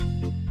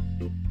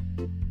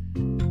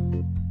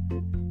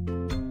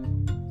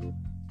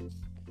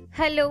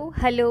Hello,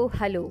 hello,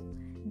 hello.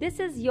 This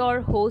is your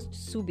host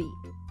Subi,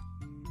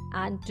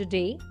 and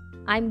today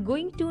I'm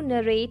going to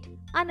narrate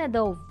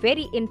another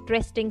very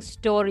interesting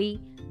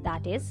story,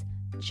 that is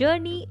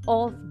Journey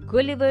of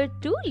Gulliver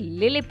to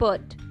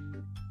Lilliput.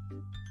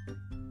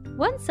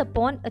 Once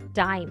upon a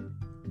time,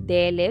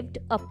 there lived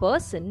a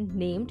person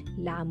named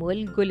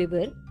Lemuel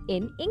Gulliver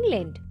in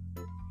England.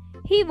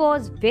 He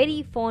was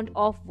very fond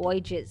of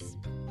voyages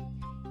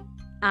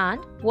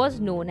and was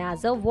known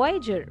as a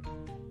voyager.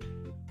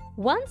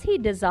 Once he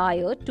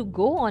desired to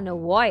go on a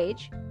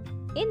voyage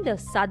in the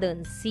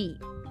southern sea.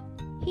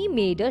 He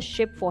made a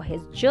ship for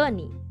his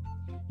journey.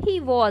 He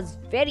was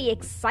very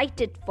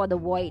excited for the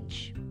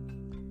voyage.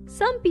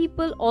 Some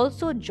people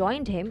also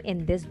joined him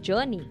in this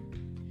journey.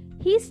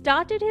 He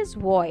started his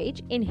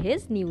voyage in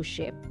his new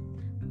ship,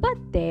 but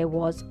there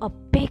was a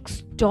big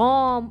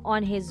storm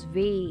on his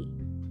way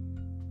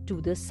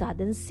to the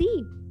southern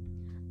sea.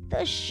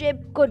 The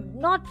ship could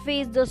not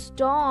face the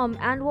storm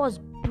and was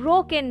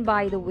broken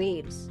by the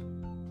waves.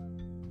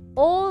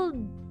 All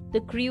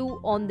the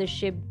crew on the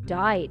ship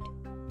died,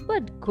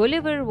 but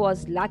Gulliver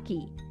was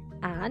lucky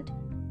and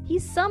he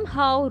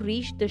somehow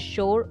reached the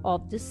shore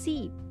of the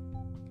sea.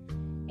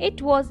 It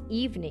was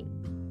evening.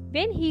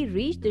 When he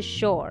reached the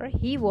shore,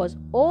 he was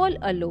all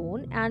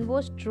alone and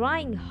was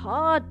trying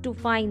hard to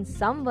find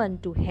someone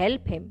to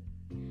help him.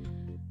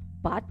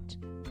 But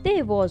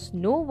there was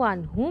no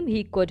one whom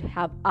he could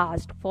have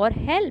asked for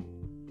help.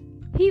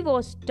 He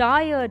was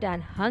tired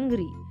and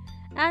hungry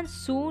and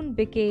soon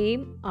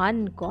became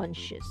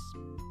unconscious.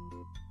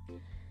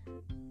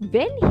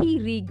 When he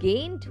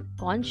regained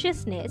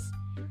consciousness,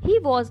 he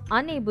was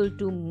unable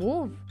to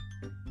move.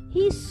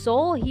 He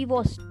saw he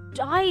was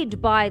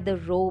tied by the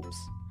ropes.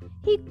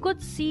 He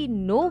could see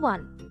no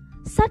one.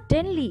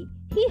 Suddenly,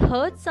 he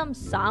heard some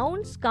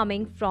sounds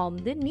coming from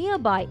the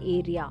nearby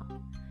area.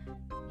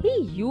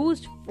 He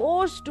used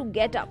force to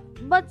get up,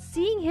 but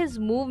seeing his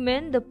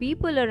movement, the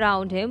people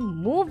around him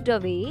moved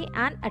away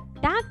and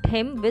attacked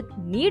him with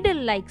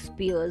needle-like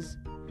spears.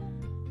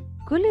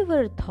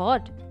 Gulliver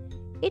thought,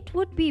 it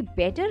would be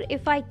better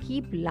if I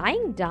keep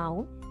lying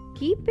down,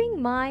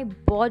 keeping my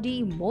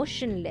body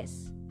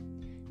motionless.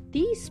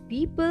 These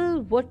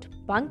people would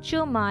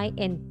puncture my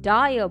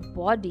entire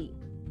body.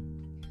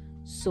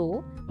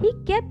 So he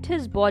kept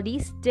his body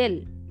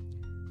still.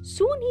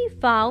 Soon he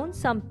found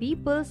some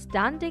people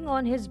standing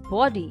on his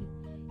body.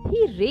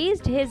 He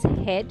raised his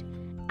head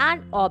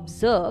and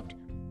observed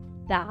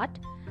that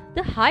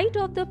the height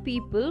of the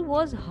people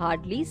was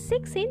hardly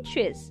 6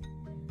 inches,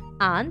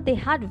 and they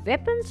had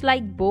weapons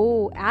like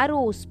bow,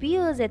 arrows,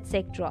 spears,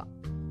 etc.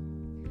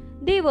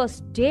 They were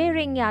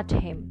staring at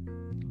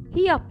him.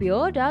 He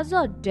appeared as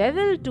a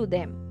devil to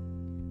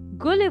them.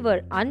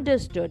 Gulliver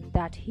understood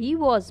that he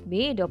was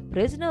made a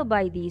prisoner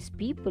by these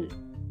people,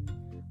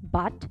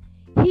 but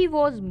he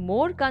was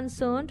more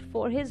concerned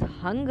for his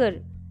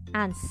hunger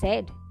and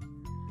said,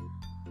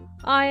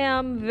 I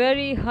am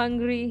very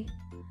hungry.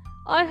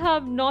 I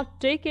have not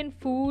taken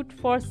food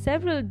for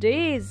several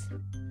days.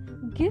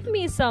 Give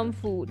me some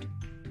food.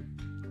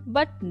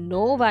 But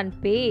no one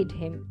paid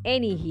him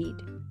any heed.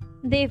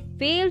 They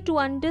failed to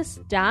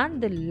understand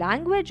the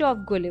language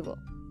of Gulliver.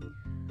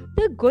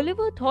 The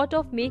Gulliver thought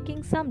of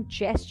making some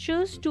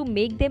gestures to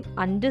make them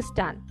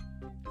understand.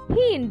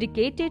 He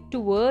indicated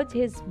towards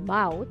his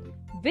mouth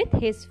with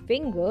his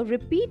finger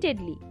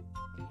repeatedly.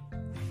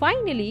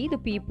 Finally, the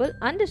people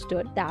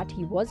understood that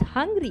he was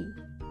hungry.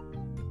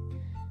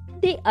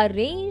 They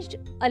arranged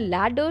a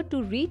ladder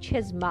to reach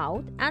his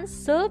mouth and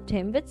served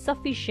him with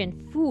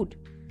sufficient food.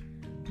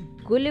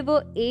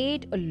 Gulliver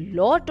ate a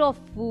lot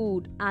of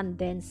food and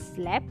then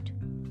slept.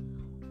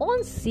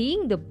 On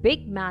seeing the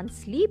big man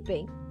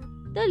sleeping,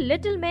 the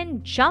little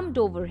men jumped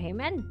over him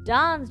and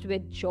danced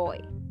with joy.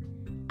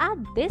 At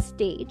this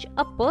stage,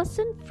 a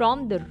person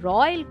from the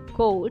royal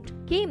court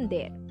came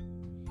there.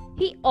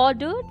 He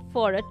ordered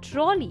for a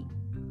trolley,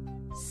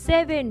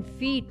 7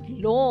 feet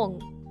long,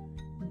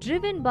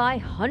 driven by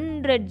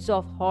hundreds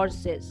of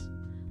horses.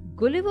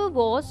 Gulliver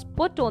was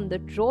put on the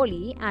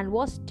trolley and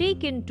was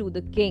taken to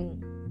the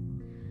king.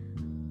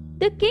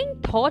 The king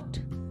thought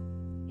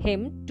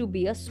him to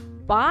be a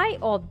spy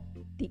of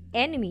the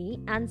enemy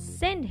and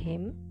sent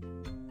him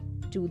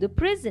to the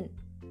prison.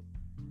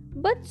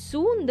 But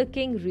soon the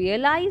king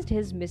realized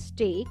his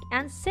mistake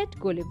and set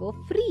Gulliver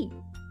free.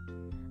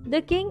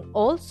 The king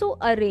also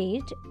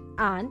arranged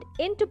an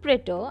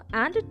interpreter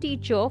and a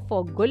teacher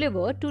for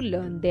Gulliver to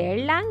learn their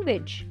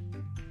language.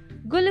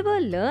 Gulliver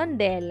learned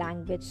their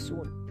language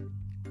soon.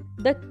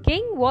 The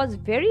king was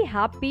very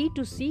happy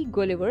to see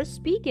Gulliver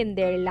speak in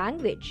their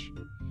language.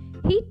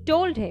 He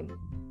told him,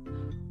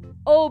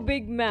 "Oh,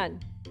 big man,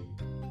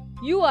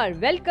 you are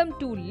welcome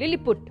to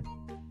Lilliput.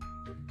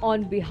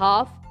 On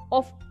behalf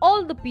of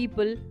all the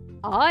people,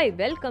 I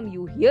welcome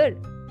you here.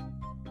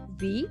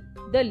 We,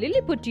 the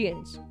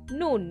Lilliputians,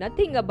 know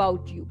nothing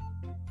about you.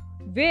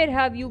 Where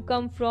have you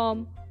come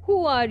from?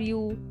 Who are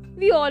you?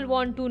 We all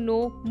want to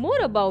know more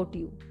about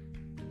you."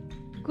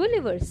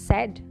 Gulliver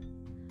said,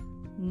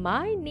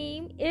 "My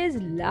name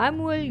is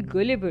Lemuel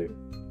Gulliver.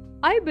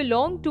 I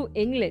belong to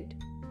England.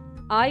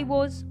 I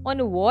was on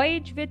a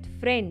voyage with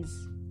friends,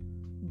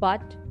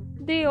 but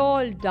they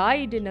all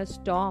died in a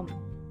storm.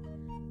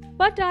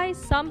 But I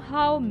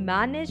somehow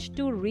managed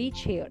to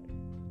reach here.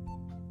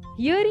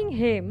 Hearing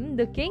him,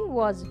 the king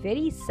was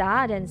very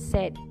sad and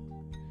said,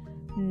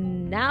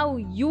 "Now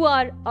you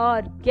are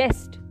our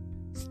guest.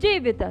 Stay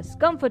with us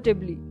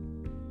comfortably."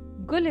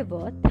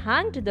 Gulliver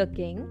thanked the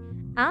king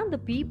and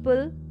the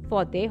people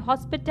for their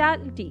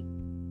hospitality.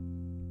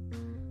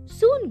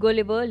 Soon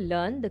Gulliver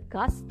learned the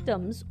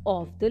customs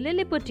of the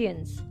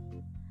Lilliputians.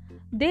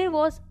 There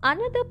was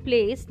another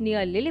place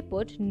near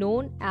Lilliput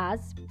known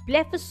as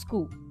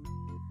Blefuscu.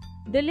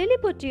 The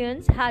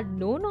Lilliputians had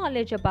no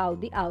knowledge about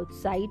the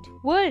outside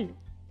world.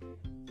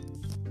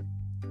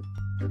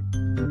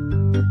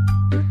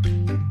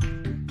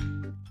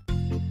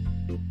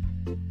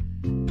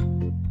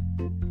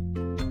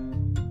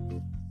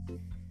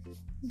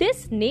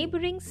 This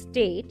neighboring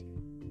state,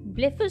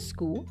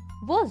 Blefuscu,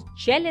 was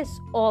jealous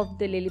of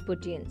the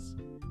Lilliputians.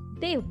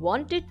 They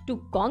wanted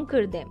to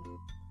conquer them.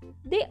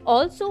 They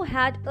also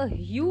had a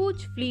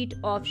huge fleet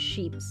of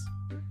ships.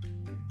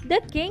 The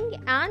king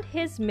and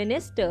his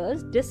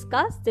ministers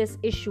discussed this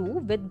issue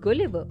with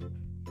Gulliver.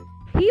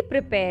 He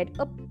prepared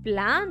a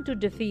plan to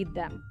defeat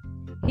them.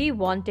 He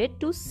wanted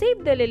to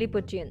save the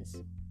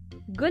Lilliputians.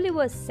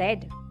 Gulliver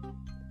said,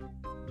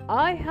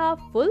 "I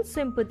have full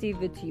sympathy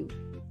with you.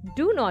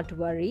 Do not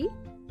worry."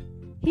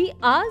 He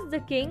asked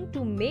the king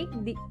to make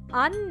the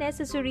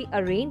unnecessary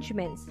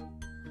arrangements.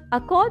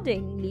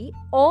 Accordingly,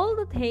 all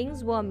the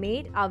things were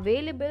made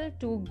available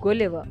to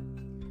Gulliver.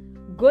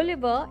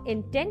 Gulliver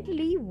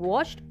intently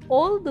watched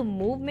all the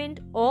movement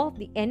of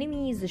the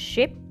enemy's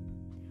ship.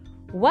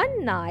 One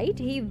night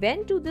he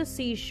went to the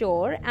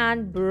seashore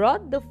and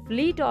brought the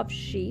fleet of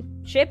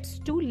ships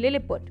to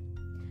Lilliput.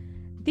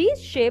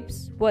 These ships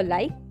were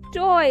like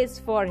toys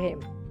for him.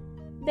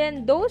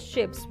 Then those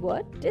ships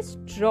were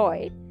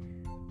destroyed.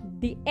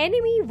 The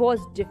enemy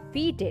was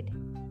defeated.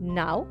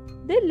 Now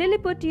the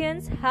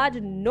Lilliputians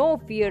had no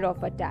fear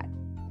of attack.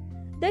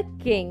 The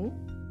king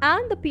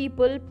and the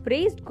people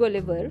praised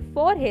Gulliver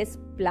for his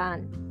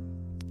plan.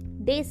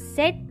 They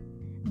said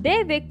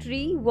their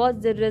victory was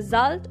the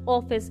result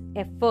of his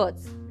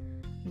efforts.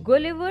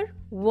 Gulliver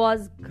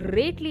was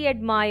greatly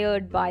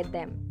admired by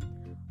them.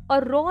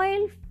 A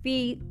royal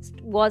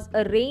feast was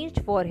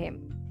arranged for him.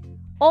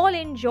 All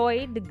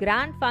enjoyed the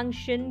grand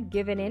function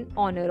given in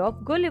honor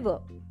of Gulliver.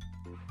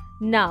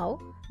 Now,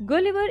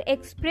 Gulliver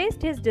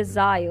expressed his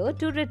desire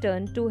to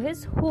return to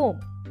his home.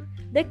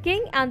 The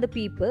king and the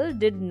people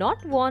did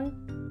not want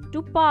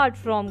to part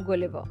from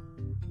Gulliver,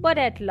 but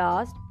at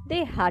last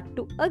they had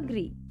to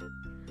agree.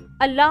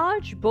 A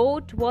large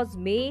boat was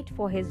made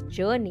for his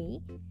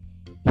journey.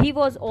 He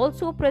was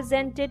also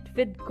presented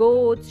with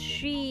goats,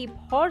 sheep,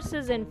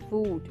 horses, and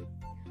food.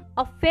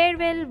 A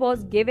farewell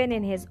was given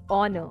in his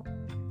honor,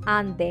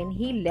 and then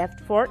he left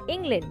for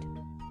England.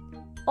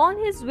 On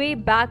his way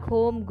back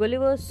home,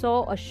 Gulliver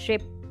saw a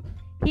ship.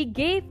 He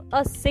gave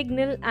a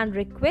signal and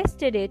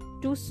requested it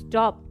to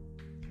stop.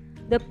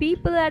 The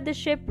people at the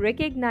ship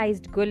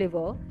recognized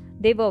Gulliver.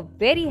 They were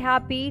very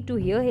happy to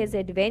hear his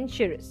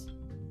adventures.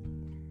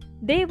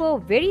 They were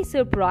very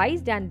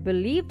surprised and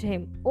believed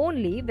him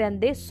only when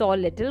they saw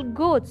little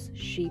goats,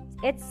 sheep,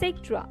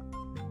 etc.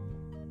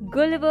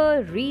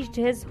 Gulliver reached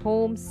his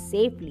home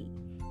safely.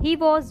 He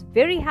was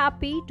very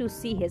happy to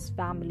see his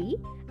family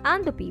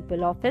and the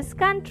people of his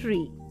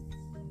country.